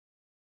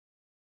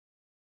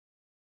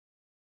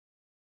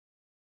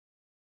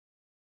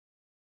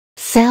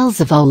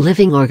Cells of all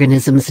living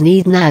organisms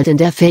need NAD and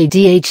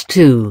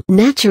FADH2,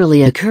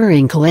 naturally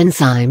occurring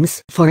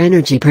coenzymes, for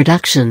energy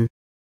production.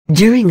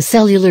 During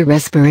cellular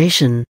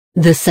respiration,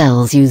 the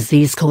cells use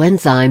these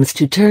coenzymes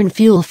to turn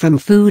fuel from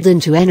food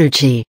into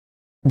energy.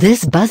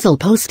 This Buzzle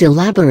post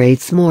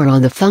elaborates more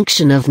on the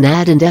function of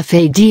NAD and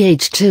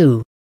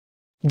FADH2.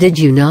 Did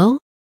you know?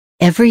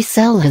 Every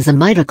cell has a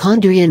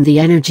mitochondrion, the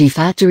energy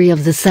factory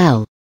of the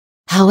cell.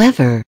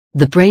 However,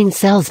 the brain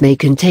cells may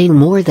contain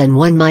more than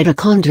one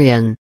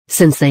mitochondrion,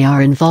 since they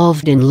are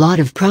involved in a lot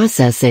of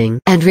processing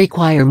and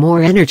require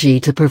more energy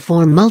to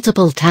perform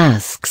multiple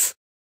tasks.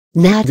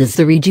 NAD is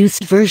the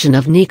reduced version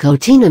of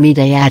nicotinamide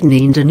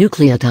adenine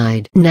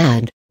dinucleotide,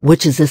 NAD,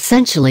 which is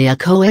essentially a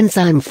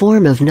coenzyme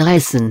form of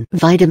niacin,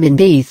 vitamin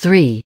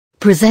B3,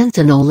 present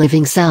in all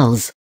living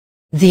cells.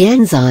 The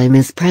enzyme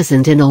is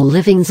present in all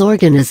living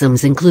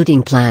organisms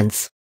including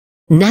plants.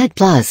 NAD+,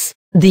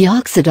 the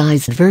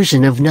oxidized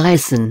version of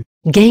niacin,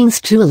 gains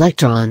 2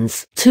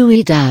 electrons,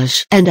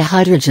 2E- and a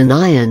hydrogen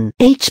ion,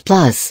 H+,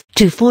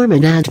 to form a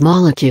NAD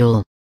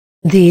molecule.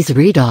 These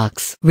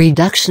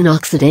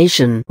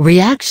reduction-oxidation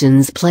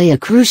reactions play a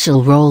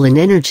crucial role in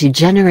energy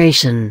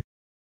generation.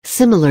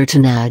 Similar to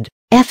NAD,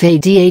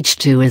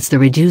 FADH2 is the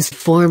reduced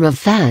form of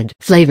FAD,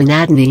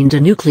 flavonoadenine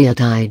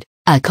dinucleotide,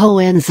 a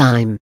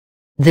coenzyme.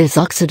 This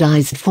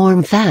oxidized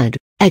form FAD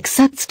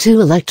accepts 2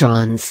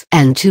 electrons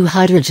and 2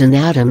 hydrogen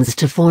atoms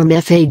to form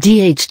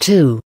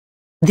FADH2.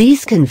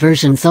 These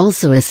conversions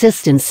also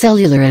assist in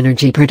cellular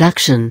energy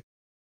production.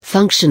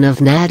 Function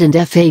of NAD and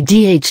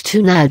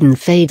FADH2. NAD and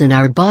FAD in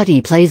our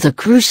body plays a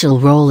crucial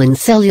role in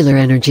cellular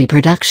energy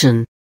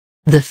production.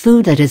 The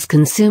food that is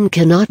consumed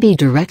cannot be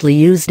directly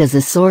used as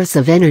a source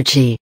of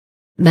energy.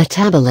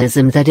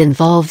 Metabolism that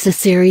involves a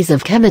series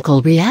of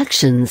chemical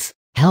reactions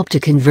help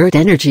to convert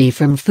energy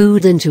from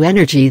food into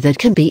energy that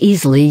can be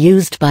easily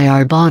used by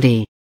our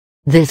body.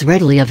 This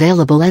readily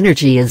available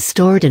energy is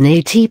stored in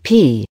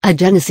ATP,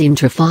 adenosine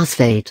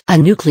triphosphate, a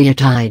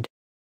nucleotide.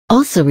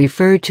 Also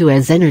referred to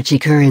as energy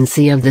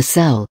currency of the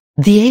cell,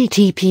 the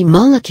ATP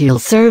molecule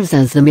serves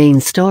as the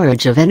main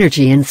storage of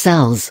energy in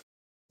cells.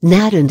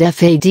 NAD and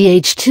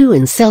FADH2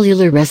 in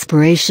cellular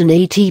respiration.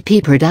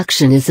 ATP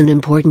production is an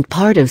important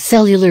part of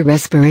cellular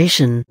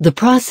respiration, the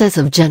process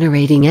of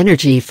generating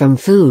energy from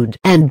food,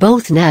 and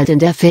both NAD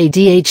and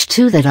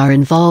FADH2 that are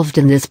involved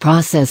in this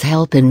process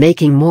help in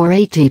making more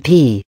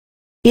ATP.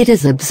 It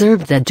is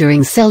observed that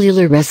during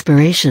cellular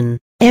respiration,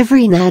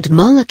 every NAD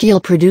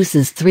molecule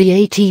produces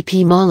 3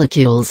 ATP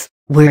molecules,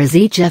 whereas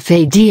each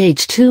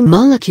FADH2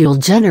 molecule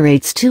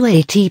generates 2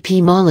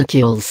 ATP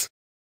molecules.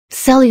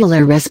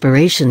 Cellular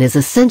respiration is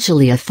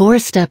essentially a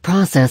 4-step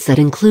process that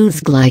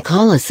includes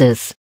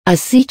glycolysis,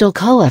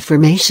 acetyl-CoA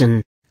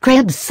formation,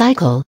 Krebs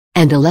cycle,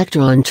 and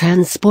electron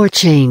transport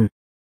chain.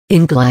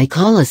 In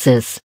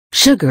glycolysis,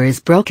 sugar is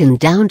broken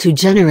down to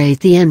generate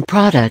the end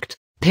product,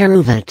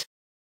 pyruvate.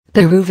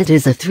 Pyruvate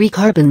is a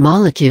 3-carbon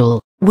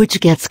molecule, which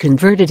gets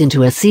converted into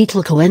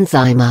acetyl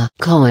coenzyme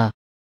CoA.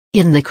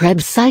 In the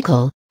Krebs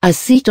cycle,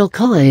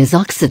 acetyl-CoA is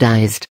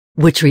oxidized,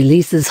 which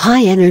releases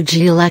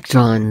high-energy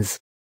electrons.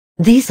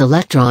 These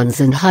electrons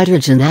and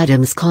hydrogen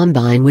atoms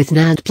combine with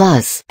NAD+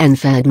 and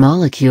FAD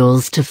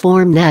molecules to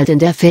form NAD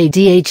and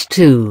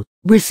FADH2,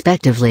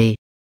 respectively.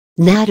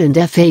 NAD and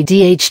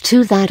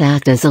FADH2 that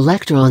act as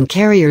electron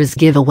carriers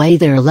give away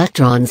their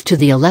electrons to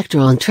the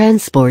electron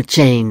transport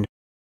chain.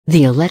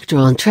 The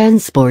electron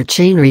transport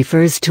chain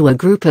refers to a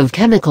group of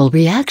chemical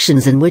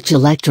reactions in which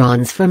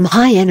electrons from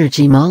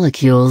high-energy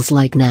molecules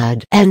like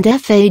NAD and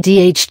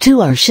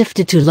FADH2 are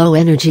shifted to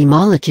low-energy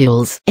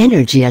molecules,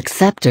 energy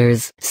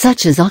acceptors,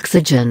 such as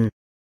oxygen.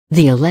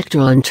 The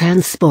electron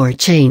transport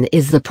chain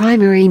is the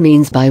primary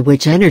means by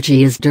which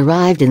energy is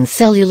derived in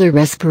cellular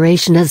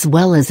respiration as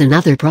well as in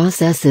other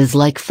processes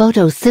like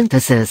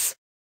photosynthesis.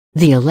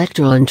 The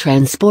electron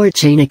transport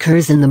chain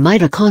occurs in the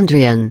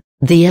mitochondrion,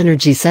 the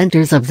energy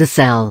centers of the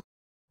cell.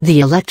 The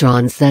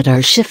electrons that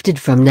are shifted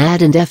from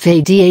NAD and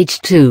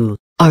FADH2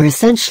 are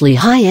essentially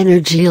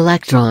high-energy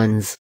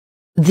electrons.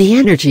 The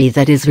energy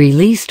that is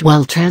released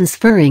while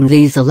transferring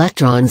these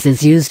electrons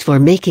is used for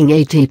making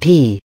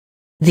ATP.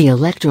 The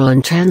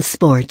electron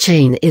transport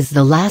chain is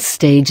the last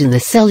stage in the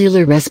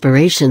cellular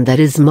respiration that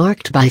is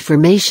marked by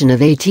formation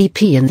of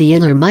ATP in the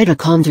inner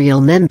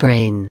mitochondrial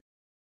membrane.